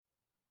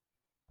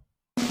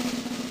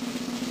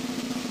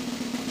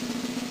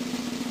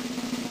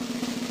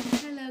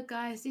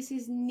guys. This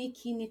is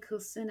Nikki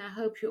Nicholson. I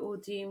hope you're all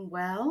doing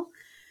well.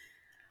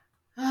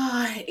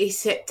 It's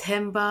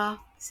September,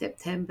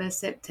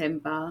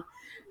 September.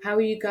 How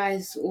are you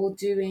guys all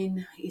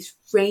doing? It's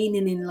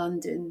raining in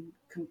London,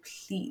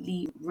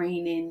 completely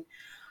raining.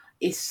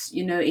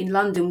 In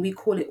London, we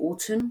call it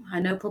autumn. I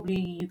know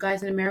probably you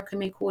guys in America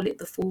may call it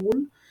the fall.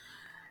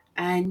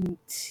 And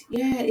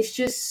yeah, it's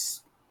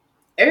just,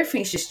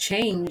 everything's just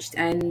changed.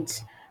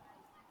 And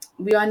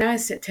we are now in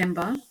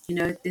September.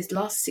 This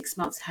last 6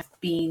 months have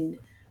been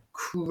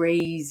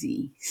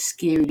crazy,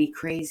 scarily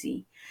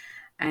crazy.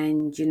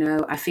 And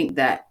I think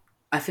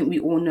we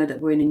all know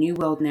that we're in a new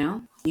world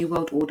now, new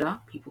world order,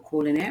 people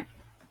calling it.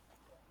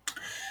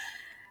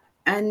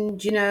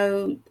 And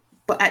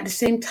but at the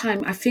same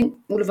time, I think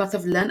all of us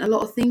have learned a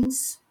lot of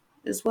things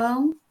as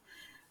well.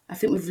 I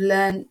think we've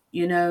learned,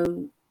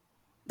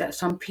 that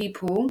some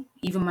people,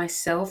 even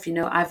myself,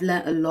 I've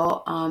learned a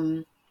lot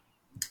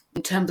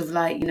in terms of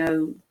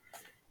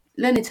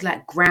learning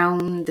to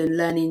ground and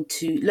learning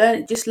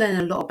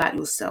a lot about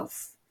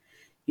yourself.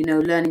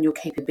 Learning your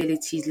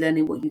capabilities,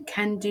 learning what you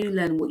can do,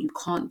 learning what you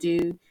can't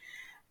do.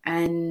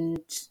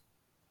 And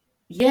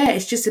yeah,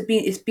 it's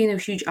been a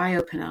huge eye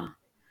opener.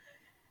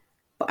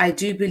 But I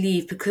do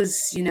believe,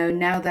 because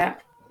now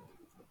that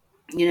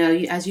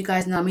as you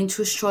guys know, I'm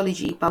into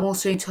astrology, but I'm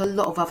also into a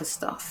lot of other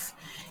stuff.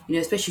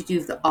 Especially to do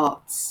with the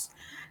arts.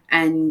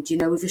 And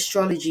with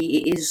astrology,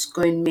 it is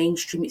going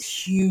mainstream.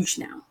 It's huge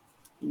now.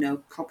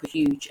 Proper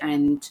huge.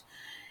 And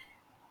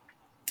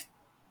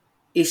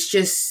it's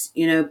just,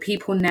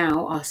 people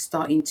now are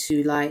starting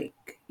to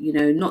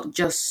not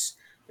just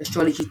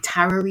astrology,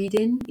 tarot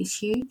reading is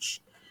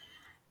huge.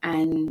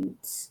 And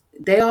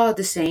they are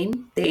the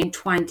same. They're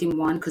entwined in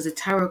one, because the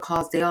tarot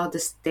cards, they are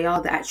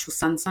the actual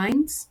sun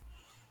signs.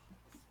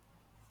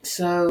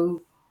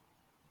 So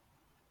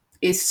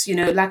it's,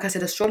 like I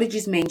said, astrology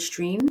is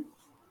mainstream.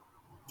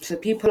 So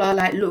people are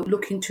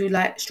looking to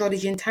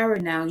astrology and tarot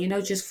now,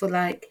 just for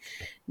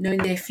knowing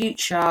their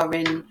future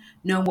and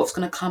knowing what's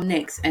going to come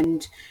next.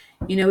 And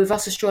with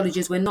us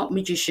astrologers, we're not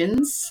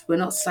magicians, we're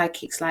not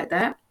psychics like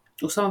that.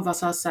 Or some of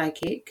us are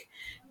psychic.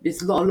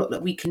 There's a lot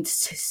that we can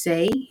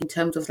say in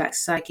terms of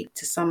psychic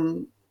to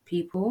some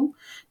people,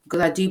 because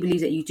I do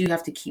believe that you do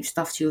have to keep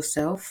stuff to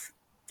yourself,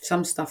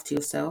 some stuff to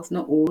yourself,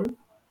 not all.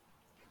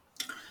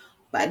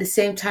 But at the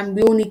same time,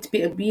 we need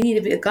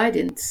a bit of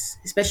guidance,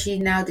 especially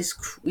now,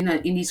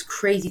 in these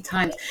crazy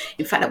times.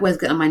 In fact, that word's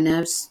getting on my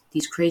nerves.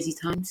 These crazy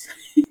times.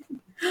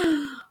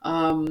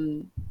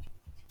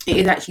 It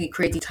is actually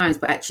crazy times,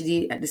 but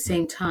actually at the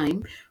same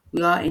time,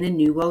 we are in a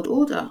new world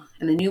order,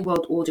 and the new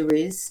world order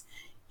is,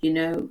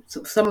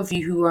 so some of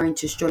you who are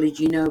into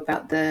astrology know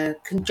about the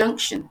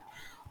conjunction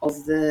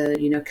of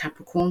the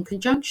Capricorn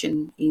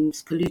conjunction in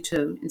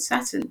Pluto and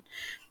Saturn,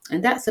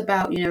 and that's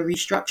about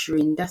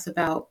restructuring. That's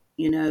about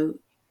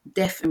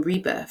death and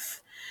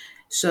rebirth.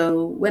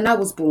 So when I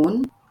was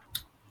born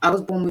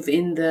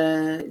within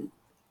the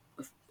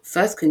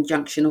first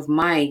conjunction of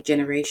my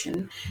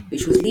generation,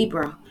 which was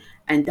Libra,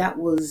 and that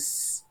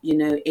was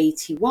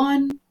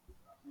 81.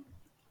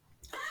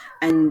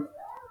 And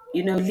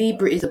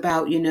Libra is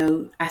about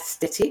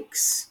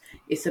aesthetics.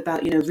 It's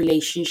about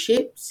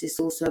relationships. It's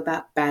also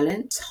about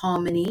balance,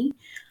 harmony.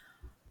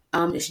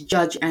 It's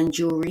judge and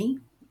jury.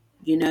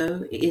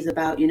 It is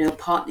about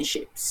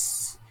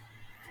partnerships,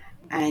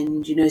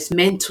 and it's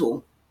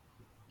mental,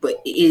 but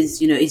it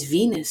is it's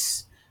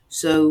Venus.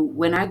 So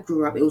when I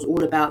grew up, it was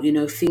all about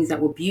things that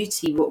were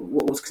beauty,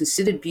 what was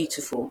considered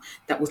beautiful,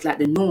 that was like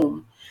the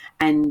norm.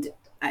 And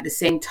at the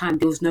same time,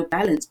 there was no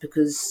balance,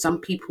 because some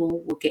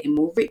people were getting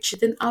more richer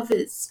than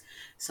others.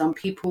 Some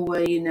people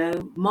were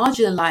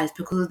marginalized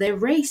because of their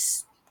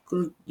race,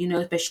 because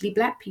especially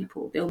black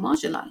people, they were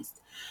marginalized.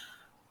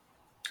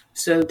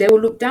 So they were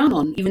looked down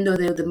on, even though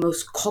they were the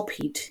most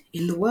copied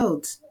in the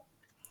world,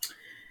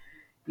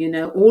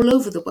 all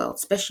over the world,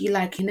 especially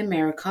in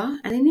America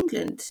and in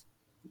England,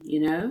 you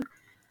know.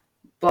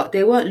 But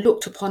they weren't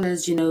looked upon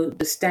as,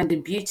 the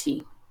standard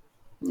beauty.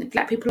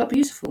 Black people are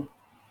beautiful.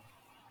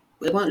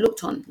 They weren't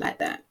looked on like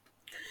that.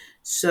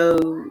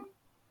 So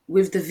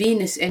with the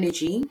Venus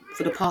energy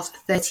for the past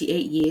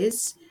 38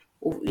 years,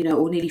 or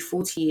nearly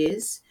 40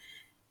 years,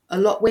 a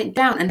lot went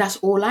down, and that's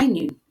all I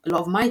knew. A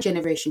lot of my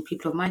generation,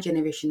 people of my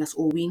generation, that's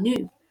all we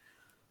knew.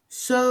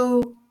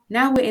 So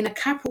now we're in a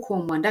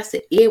Capricorn one. That's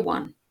the air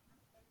one.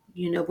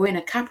 We're in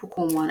a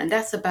Capricorn one, and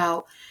that's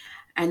about,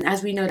 and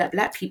as we know that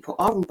black people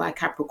are ruled by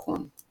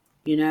Capricorn,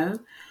 you know.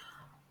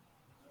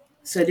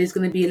 So there's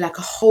going to be a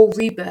whole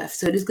rebirth.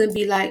 So there's going to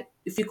be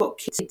if you've got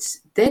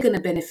kids, they're going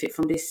to benefit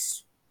from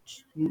this.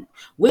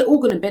 We're all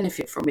going to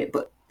benefit from it,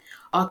 but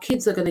our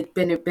kids are going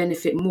to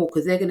benefit more,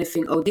 because they're going to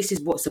think, oh, this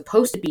is what's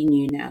supposed to be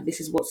new now. This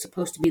is what's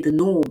supposed to be the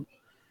norm,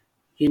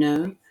 you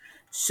know.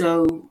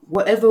 So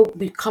whatever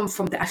we come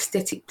from, the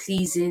aesthetic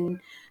pleasing,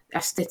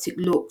 aesthetic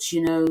looks,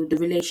 the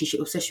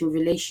relationship, obsession with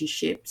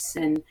relationships,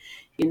 and,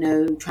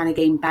 trying to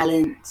gain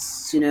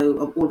balance,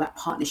 all about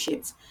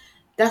partnerships.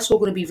 That's all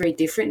going to be very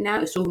different now.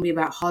 It's all going to be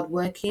about hard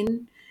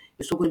working.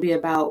 It's all going to be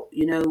about,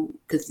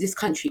 because this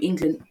country,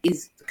 England,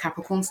 is the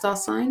Capricorn star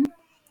sign.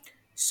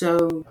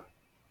 So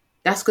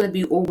that's going to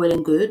be all well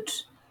and good,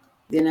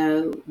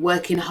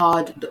 working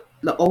hard,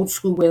 the old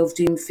school way of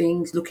doing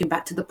things, looking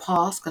back to the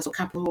past, because what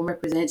Capricorn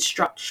represents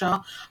structure,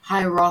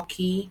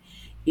 hierarchy,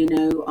 you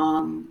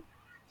know,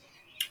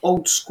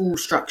 old school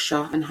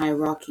structure and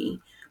hierarchy.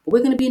 But we're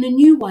going to be in a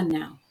new one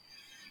now,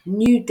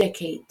 new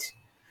decade.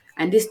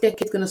 And this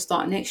decade's going to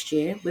start next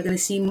year. We're going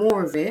to see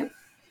more of it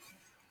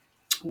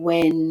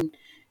when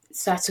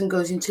Saturn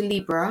goes into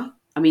Libra.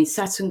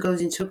 Saturn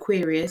goes into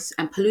Aquarius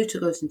and Pluto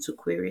goes into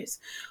Aquarius.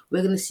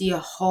 We're going to see a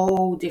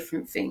whole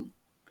different thing.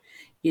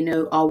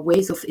 Our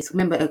ways of,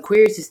 remember,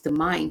 Aquarius is the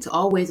mind.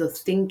 Our ways of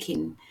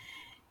thinking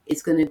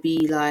is going to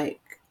be like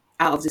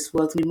out of this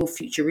world, to be more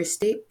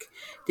futuristic.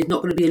 There's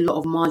not going to be a lot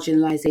of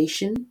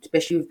marginalization,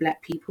 especially with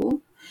black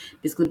people.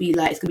 There's going to be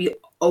it's going to be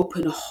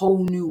open a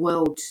whole new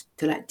world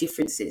to like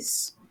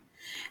differences.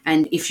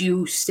 And if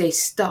you stay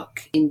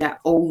stuck in that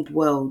old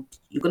world,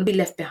 you're going to be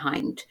left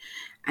behind,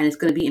 and it's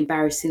going to be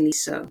embarrassingly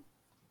so.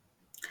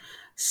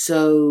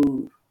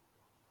 So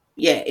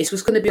yeah, it's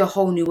just going to be a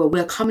whole new world.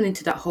 We're coming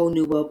into that whole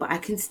new world, but I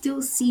can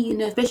still see,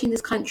 especially in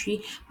this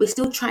country, we're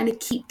still trying to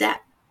keep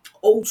that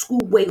old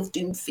school way of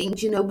doing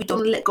things. We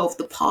don't let go of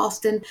the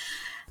past, and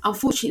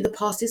unfortunately, the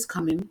past is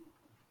coming.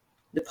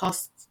 The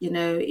past,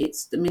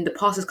 the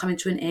past is coming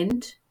to an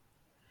end.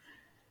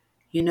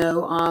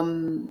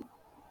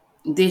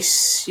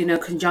 This,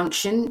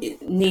 conjunction,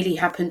 it nearly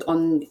happened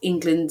on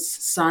England's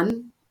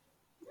sun,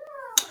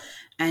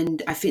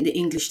 and I think the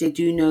English, they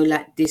do know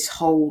like this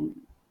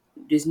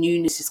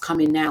newness is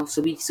coming now,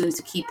 so we still need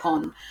to keep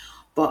on.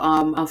 But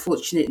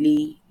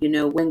unfortunately,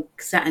 when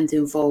Saturn's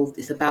involved,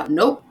 it's about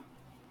nope.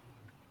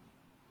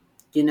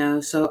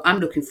 So I'm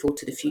looking forward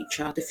to the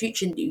future. The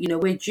future,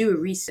 we're due a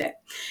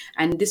reset,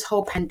 and this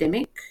whole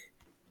pandemic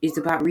is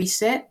about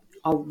reset.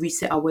 I'll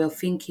reset our way of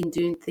thinking,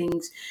 doing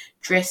things,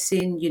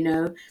 dressing.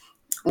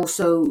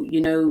 Also,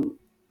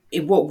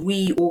 in what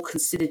we all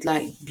considered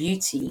like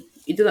beauty.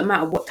 It doesn't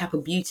matter what type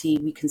of beauty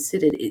we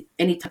considered it,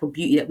 any type of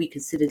beauty that we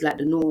considered like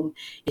the norm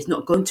is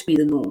not going to be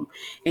the norm.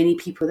 Any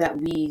people that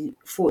we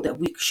thought that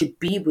we should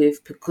be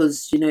with,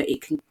 because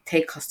it can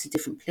take us to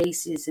different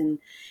places, and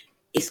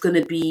it's going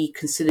to be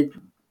considered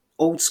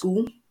old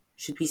school,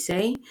 should we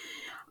say.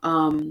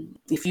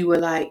 If you were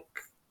like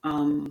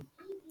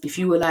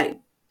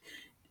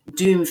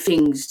doing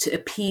things to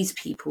appease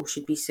people,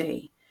 should we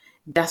say,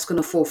 that's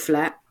going to fall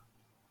flat.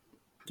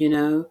 you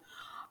know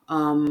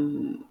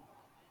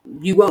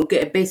you won't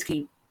get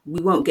basically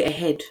we won't get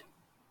ahead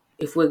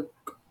if we're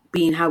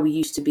being how we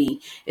used to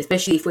be,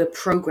 especially if we're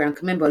programmed.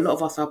 Remember, a lot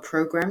of us are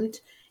programmed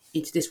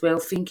into this way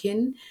of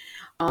thinking.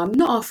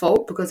 Not our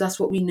fault, because that's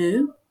what we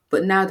knew,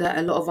 but now that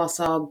a lot of us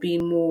are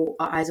being more,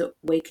 our eyes are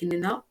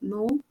wakening up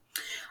more.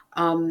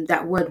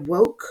 That word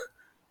woke,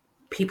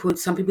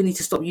 some people need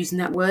to stop using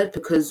that word,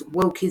 because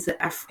woke is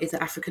is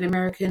an African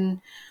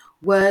American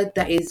word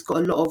that is got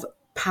a lot of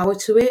power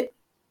to it.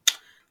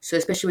 So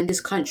especially when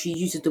this country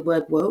uses the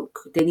word woke,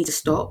 they need to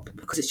stop,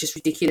 because it's just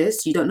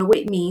ridiculous. You don't know what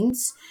it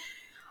means.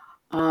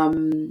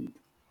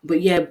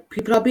 But yeah,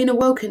 people are being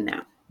awoken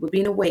now. We're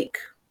being awake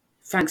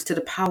thanks to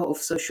the power of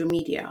social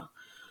media.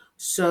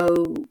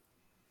 So,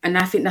 and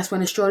I think that's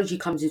when astrology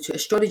comes into it.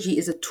 Astrology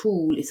is a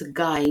tool, it's a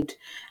guide,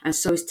 and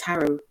so is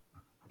tarot.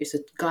 It's a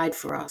guide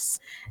for us,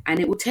 and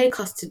it will take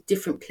us to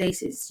different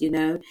places.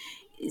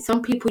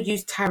 Some people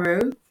use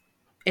tarot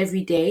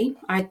every day.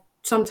 I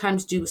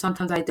sometimes do,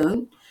 sometimes I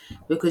don't,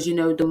 because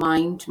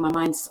my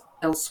mind's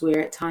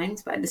elsewhere at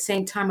times. But at the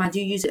same time, I do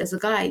use it as a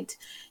guide,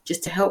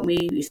 just to help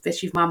me,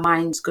 especially if my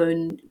mind's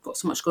got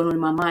so much going on in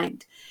my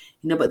mind.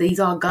 But these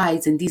are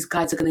guides, and these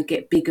guides are going to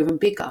get bigger and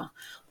bigger.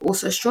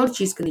 Also,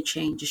 astrology is going to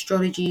change.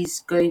 Astrology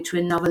is going to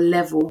another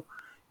level.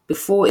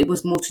 Before, it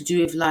was more to do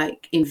with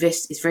like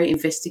it's very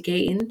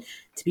investigating.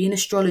 To be in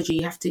astrology,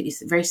 you have to.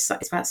 It's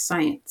about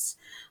science.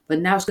 But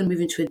now it's going to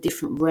move into a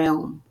different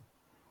realm.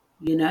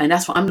 And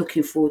that's what I'm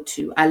looking forward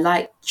to. I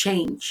like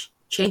change.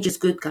 Change is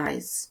good,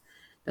 guys.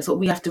 That's what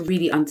we have to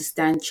really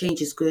understand.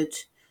 Change is good.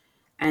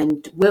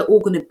 And we're all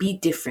going to be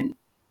different.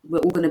 We're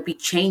all going to be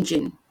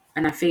changing.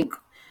 And I think,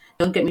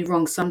 don't get me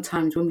wrong,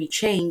 sometimes when we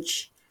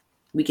change,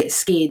 we get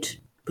scared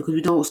because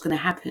we don't know what's going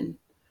to happen.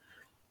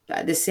 But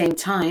at the same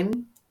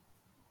time,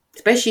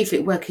 especially if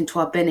it works into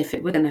our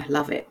benefit, we're going to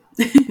love it.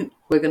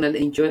 We're going to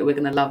enjoy it. We're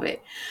going to love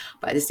it.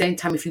 But at the same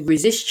time, if you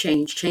resist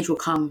change, change will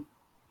come.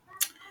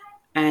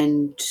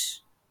 And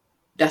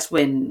that's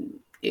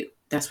when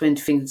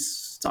things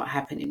start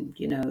happening.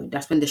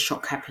 That's when the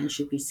shock happens,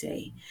 should we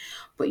say.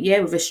 But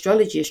yeah, with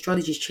astrology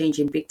is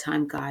changing big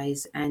time,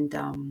 guys. And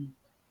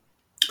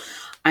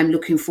I'm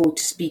looking forward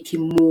to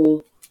speaking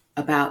more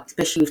about,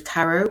 especially with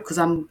tarot, because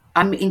I'm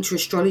into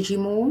astrology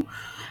more,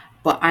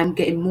 but I'm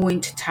getting more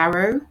into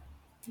tarot,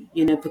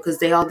 because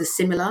they are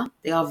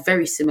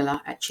very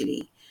similar,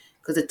 actually,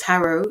 because the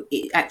tarot,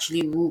 it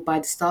actually ruled by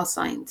the star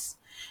signs.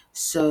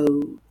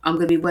 So I'm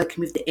going to be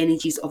working with the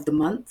energies of the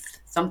month.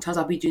 Sometimes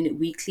I'll be doing it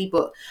weekly,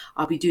 but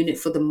I'll be doing it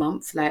for the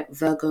month, like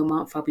Virgo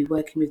month. I'll be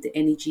working with the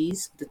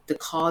energies, the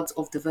cards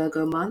of the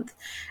Virgo month,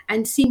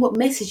 and seeing what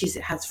messages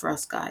it has for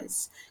us,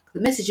 guys. The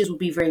messages will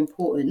be very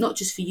important, not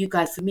just for you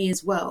guys, for me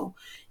as well,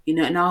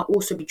 and I'll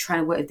also be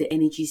trying to work with the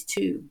energies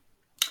too.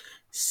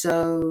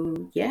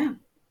 So yeah,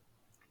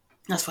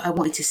 that's what I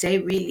wanted to say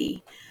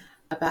really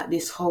about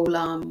this whole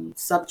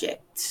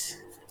subject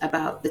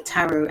about the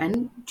tarot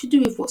and to do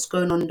with what's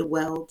going on in the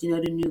world, the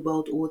new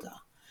world order.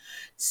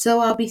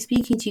 So I'll be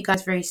speaking to you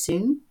guys very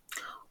soon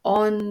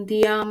on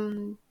the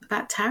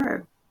about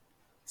tarot.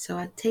 So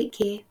I take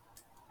care,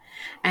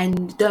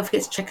 and don't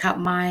forget to check out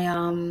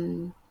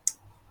my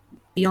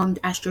Beyond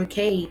Astro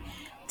K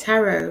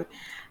tarot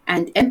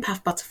and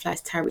Empath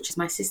Butterflies tarot, which is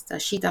my sister.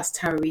 She does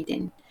tarot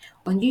reading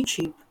on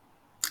YouTube.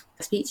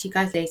 I'll speak to you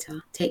guys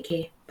later. Take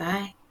care.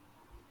 Bye.